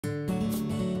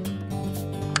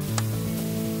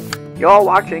You're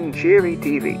watching Cheery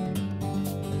TV.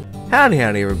 Howdy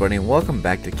everybody, and welcome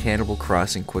back to Cannibal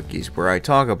Crossing Quickies, where I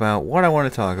talk about what I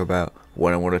want to talk about,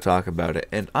 when I want to talk about it,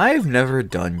 and I've never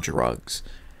done drugs.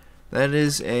 That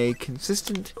is a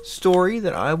consistent story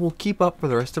that I will keep up for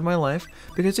the rest of my life,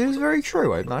 because it is very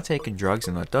true. I've not taken drugs,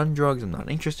 I've not done drugs, I'm not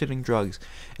interested in drugs,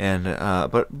 and,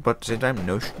 but at the same time,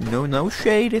 no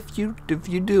shade if you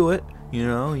do it. You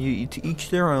know, you to each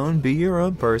their own, be your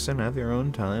own person, have your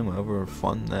own time, however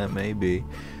fun that may be,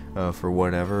 for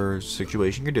whatever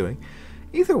situation you're doing.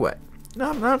 Either way,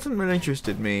 not something that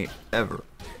interested me ever.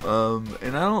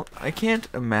 And I can't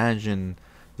imagine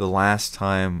the last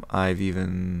time I've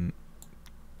even,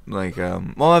 like,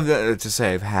 well, to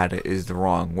say I've had it is the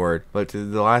wrong word, but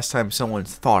the last time someone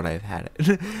thought I've had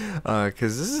it,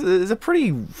 because this is a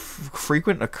pretty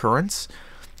frequent occurrence.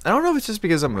 I don't know if it's just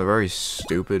because I'm a very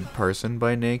stupid person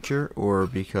by nature, or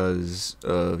because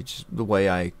of just the way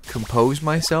I compose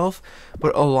myself,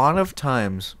 but a lot of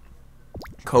times,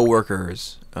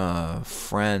 coworkers,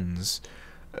 friends,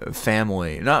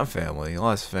 family, not family,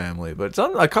 less family, but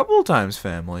a couple of times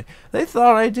family, they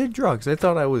thought I did drugs. They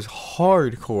thought I was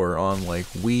hardcore on, like,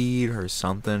 weed or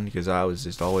something, because I was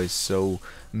just always so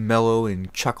mellow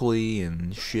and chuckly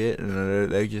and shit,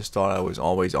 and they just thought I was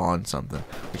always on something,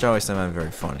 which I always find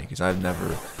very funny, because I've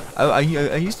never, I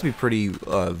used to be pretty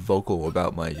vocal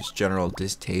about my just general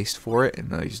distaste for it,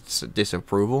 and just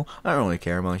disapproval. I don't really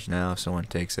care much now if someone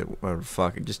takes it, whatever,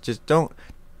 fuck it, just don't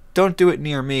do it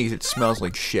near me, because it smells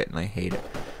like shit, and I hate it.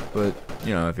 But,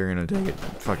 you know, if you're gonna take it,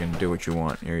 fucking do what you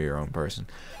want. You're your own person.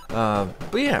 But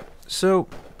yeah, so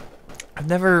I've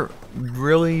never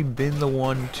really been the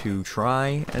one to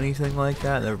try anything like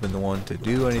that. Never been the one to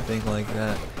do anything like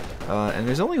that. And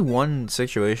there's only one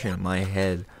situation in my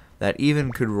head that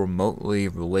even could remotely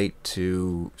relate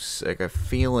to, like, a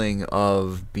feeling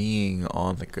of being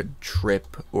on, like, a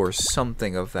trip or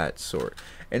something of that sort.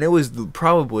 And it was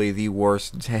probably the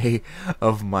worst day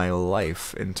of my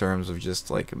life in terms of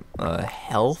just, like,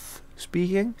 health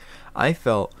speaking. I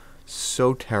felt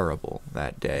so terrible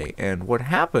that day. And what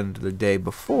happened the day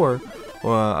before,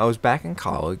 I was back in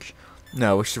college.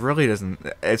 No, which really doesn't,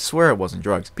 I swear it wasn't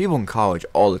drugs. People in college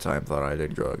all the time thought I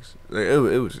did drugs. It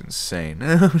was insane.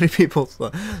 How many people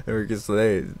thought they were just,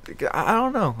 I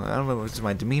don't know if it's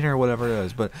my demeanor or whatever it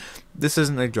is, but this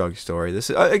isn't a drug story. This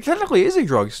it technically is a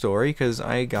drug story, because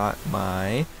I got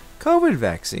my COVID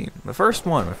vaccine. My first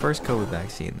COVID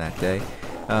vaccine that day.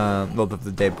 Well,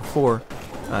 the day before,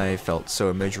 I felt so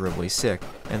immeasurably sick,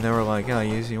 and they were like, "Oh,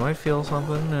 you might feel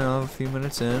something, you know, a few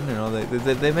minutes in." You know,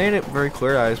 they made it very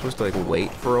clear I was supposed to, like,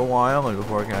 wait for a while, and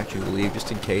before I can actually leave, just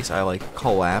in case I, like,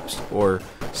 collapsed or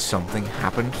something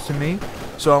happened to me.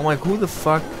 So I'm like, who the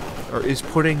fuck is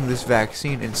putting this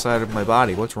vaccine inside of my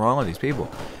body? What's wrong with these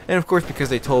people? And of course, because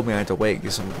they told me I had to wait,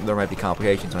 because there might be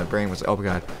complications, my brain was like, oh my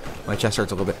god, my chest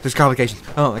hurts a little bit, there's complications,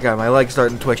 oh my god, my leg's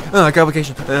starting to twitch, oh,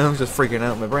 complications, and I was just freaking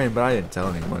out in my brain, but I didn't tell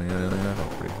anybody. I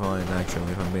felt pretty fine,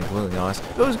 actually, if I'm being completely honest.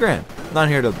 It was grand. I'm not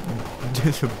here to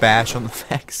bash on the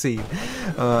vaccine.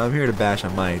 I'm here to bash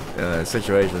on my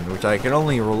situation, which I can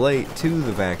only relate to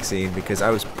the vaccine, because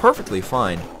I was perfectly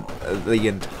fine the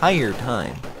entire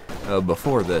time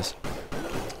before this.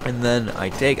 And then I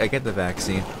get the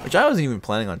vaccine, which I wasn't even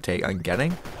planning on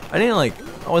getting. I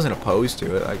wasn't opposed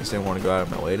to it. I just didn't want to go out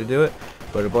of my way to do it.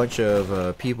 But a bunch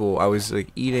of people, I was, like,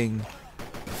 eating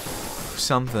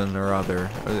something or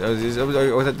other. I was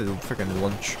at the freaking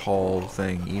lunch hall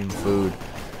thing, eating food.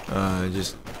 I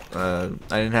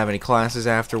didn't have any classes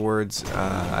afterwards.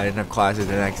 I didn't have classes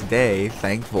the next day,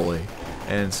 thankfully.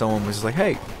 And someone was like,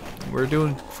 "Hey, we're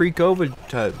doing free COVID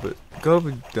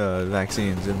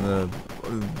vaccines in the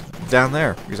down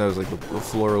there," because I was, like, a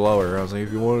floor lower. I was like,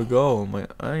 "If you want to go," I'm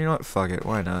like, "Oh, you know what? Fuck it,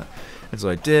 why not?" And so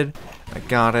I did. I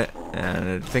got it,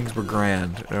 and things were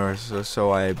grand.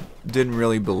 So I didn't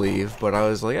really believe, but I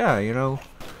was like, yeah, you know,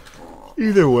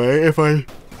 either way, if something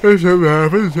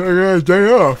happens, I got a day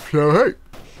off. So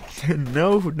hey,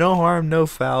 no harm, no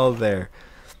foul there.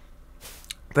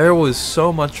 There was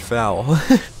so much foul.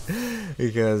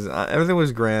 Because everything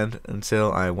was grand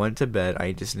until I went to bed.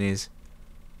 I just sneezed.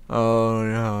 Oh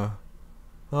no.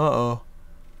 Uh-oh.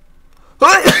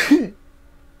 I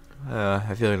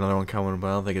feel like another one coming, but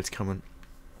I don't think it's coming.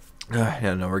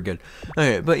 Yeah, no, we're good.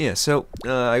 Okay, but yeah, so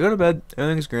I go to bed.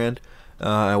 Everything's grand.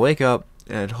 I wake up,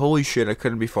 and holy shit, I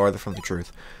couldn't be farther from the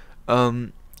truth.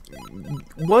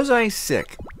 Was I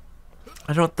sick?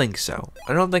 I don't think so.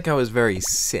 I don't think I was very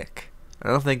sick. I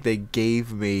don't think they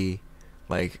gave me,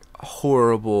 like,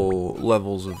 horrible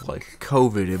levels of, like,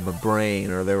 COVID in my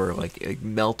brain, or they were, like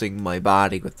melting my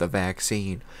body with the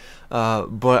vaccine.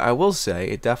 But I will say,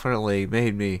 it definitely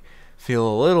made me feel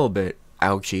a little bit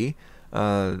ouchy.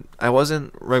 I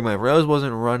wasn't like my nose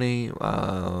wasn't runny.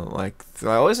 Like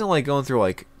I wasn't like going through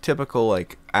like typical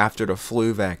like after the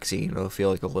flu vaccine. I'll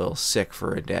feel like a little sick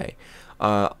for a day.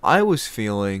 I was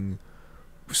feeling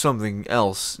something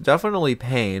else. Definitely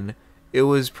pain. It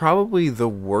was probably the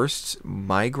worst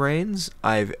migraines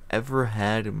I've ever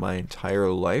had in my entire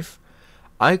life.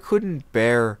 I couldn't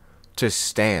bear to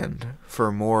stand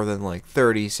for more than like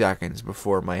 30 seconds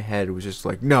before my head was just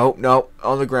like, no, no,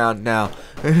 on the ground now.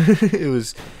 It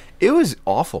was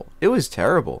awful. It was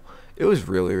terrible. It was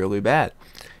really, really bad.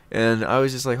 And I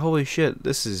was just like, holy shit,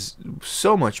 this is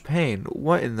so much pain.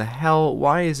 What in the hell?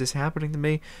 Why is this happening to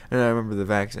me? And I remember the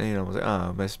vaccine. I was like,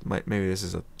 oh, maybe this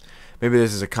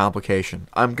is a complication.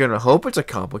 I'm gonna hope it's a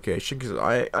complication because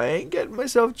I ain't getting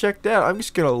myself checked out. I'm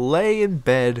just gonna lay in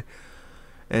bed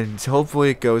and hopefully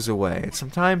it goes away. And some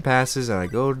time passes and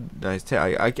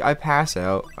I pass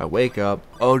out. I wake up.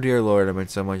 Oh dear Lord, I'm in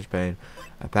so much pain.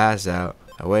 I pass out.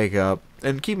 I wake up.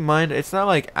 And keep in mind, it's not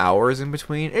like hours in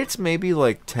between. It's maybe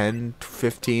like 10 to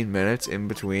 15 minutes in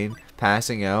between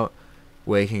passing out,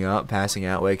 waking up, passing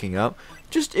out, waking up.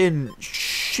 Just in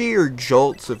sheer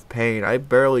jolts of pain. I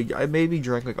maybe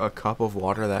drank like a cup of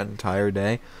water that entire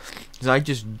day. Because I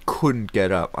just couldn't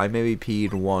get up. I maybe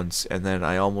peed once and then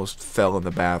I almost fell in the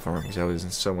bathroom because I was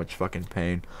in so much fucking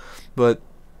pain. But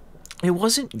it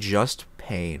wasn't just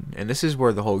pain. And this is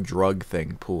where the whole drug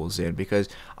thing pulls in. Because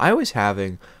I was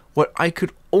having what I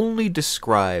could only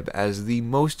describe as the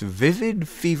most vivid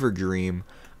fever dream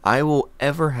I will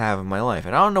ever have in my life.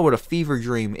 And I don't know what a fever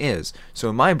dream is. So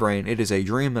in my brain, it is a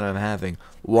dream that I'm having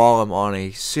while I'm on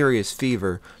a serious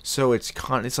fever. So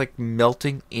it's like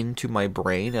melting into my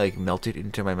brain, like melted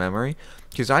into my memory.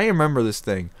 Because I remember this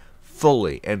thing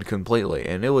fully and completely.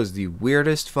 And it was the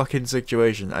weirdest fucking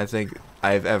situation I think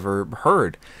I've ever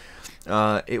heard.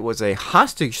 It was a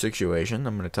hostage situation.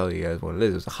 I'm going to tell you guys what it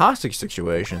is. It was a hostage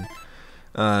situation.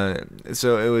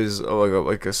 So it was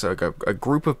like a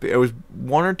group of, it was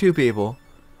one or two people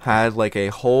had like a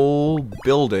whole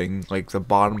building, like the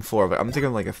bottom floor of it. I'm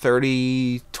thinking like a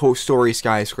 30-story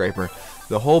skyscraper.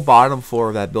 The whole bottom floor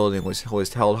of that building was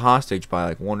held hostage by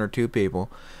like one or two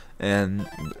people. And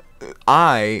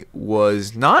I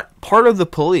was not part of the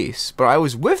police, but I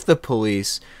was with the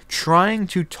police trying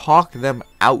to talk them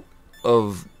out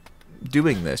of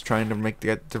doing this, trying to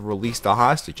get to release the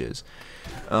hostages.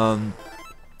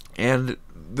 And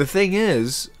the thing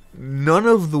is, none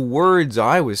of the words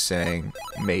I was saying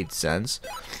made sense.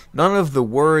 None of the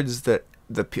words that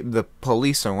the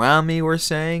police around me were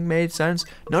saying made sense.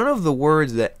 None of the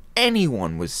words that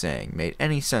anyone was saying made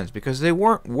any sense because they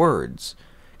weren't words.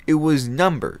 It was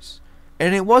numbers.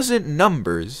 And it wasn't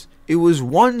numbers. It was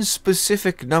one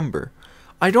specific number.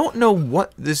 I don't know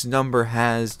what this number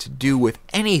has to do with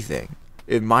anything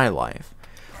in my life.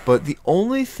 But the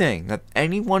only thing that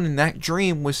anyone in that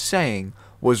dream was saying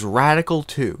was Radical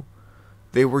 2.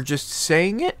 They were just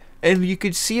saying it, and you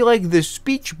could see like the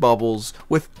speech bubbles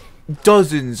with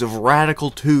dozens of Radical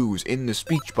 2s in the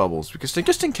speech bubbles. Because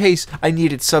just in case I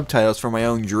needed subtitles for my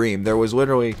own dream, there was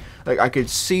literally, like, I could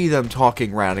see them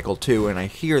talking Radical 2, and I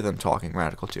hear them talking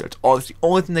Radical 2. It's the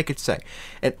only thing they could say.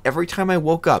 And every time I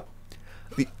woke up,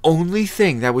 the only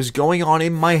thing that was going on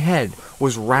in my head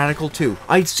was Radical 2.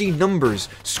 I'd see numbers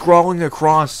scrawling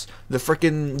across the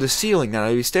ceiling that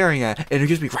I'd be staring at, and it'd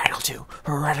just be Radical 2,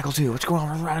 Radical 2, what's going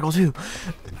on with Radical 2?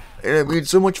 And I'd be in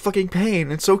so much fucking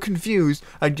pain and so confused.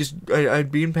 I'd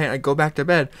be in pain. I'd go back to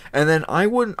bed, and then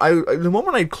the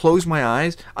moment I'd close my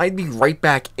eyes, I'd be right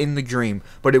back in the dream.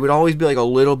 But it would always be like a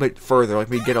little bit further.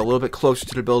 Like we'd get a little bit closer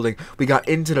to the building. We got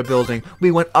into the building. We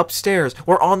went upstairs.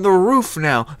 We're on the roof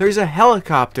now. There's a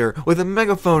helicopter with a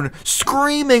megaphone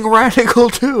screaming Radical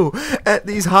 2 at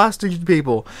these hostage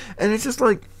people, and it's just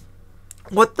like,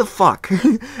 what the fuck?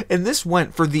 And this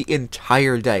went for the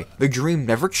entire day. The dream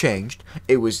never changed.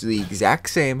 It was the exact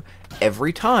same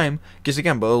every time. Because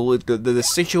again, the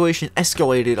situation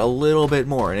escalated a little bit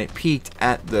more. And it peaked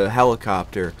at the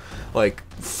helicopter. Like,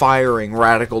 firing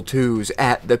Radical 2s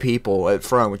at the people at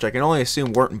front. Which I can only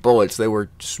assume weren't bullets. They were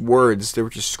just words. They were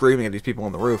just screaming at these people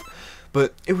on the roof.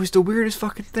 But it was the weirdest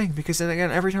fucking thing, because then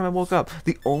again, every time I woke up,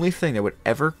 the only thing that would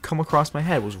ever come across my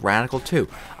head was Radical 2.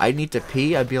 I'd need to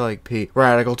pee, I'd be like, pee,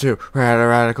 Radical 2,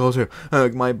 Radical 2.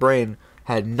 Like, my brain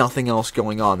had nothing else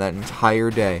going on that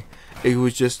entire day. It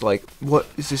was just like,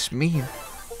 what does this mean?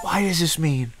 Why does this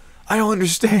mean? I don't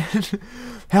understand.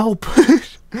 Help.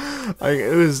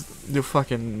 It was the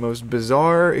fucking most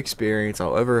bizarre experience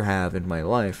I'll ever have in my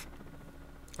life.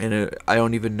 and I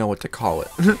don't even know what to call it.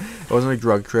 It wasn't a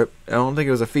drug trip. I don't think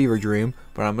it was a fever dream,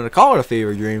 but I'm gonna call it a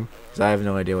fever dream because I have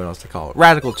no idea what else to call it.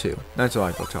 Radical 2. That's what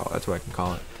I can call it. That's what I can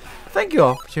call it. Thank you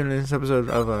all for tuning in to this episode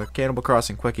of Cannibal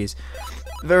Crossing Quickies.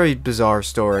 Very bizarre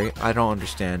story. I don't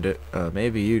understand it.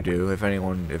 Maybe you do. If any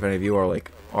of you are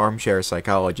like armchair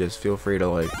psychologists, feel free to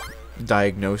like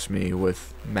diagnose me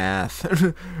with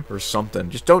math or something.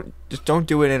 Just don't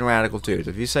do it in Radical 2.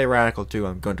 If you say Radical 2,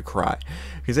 I'm going to cry,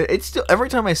 because it's still, every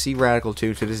time I see Radical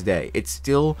 2 to this day, it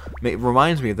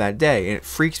reminds me of that day, and it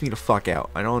freaks me the fuck out.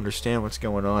 I don't understand what's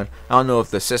going on. I don't know if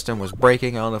the system was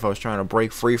breaking. I don't know if I was trying to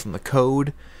break free from the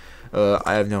code.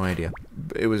 I have no idea.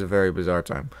 It was a very bizarre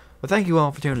time. But thank you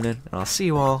all for tuning in, and I'll see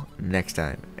you all next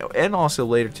time. And also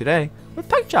later today with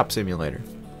Pike Chop Simulator.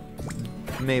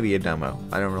 Maybe a demo.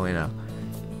 I don't really know.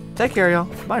 Take care, y'all.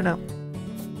 Bye now.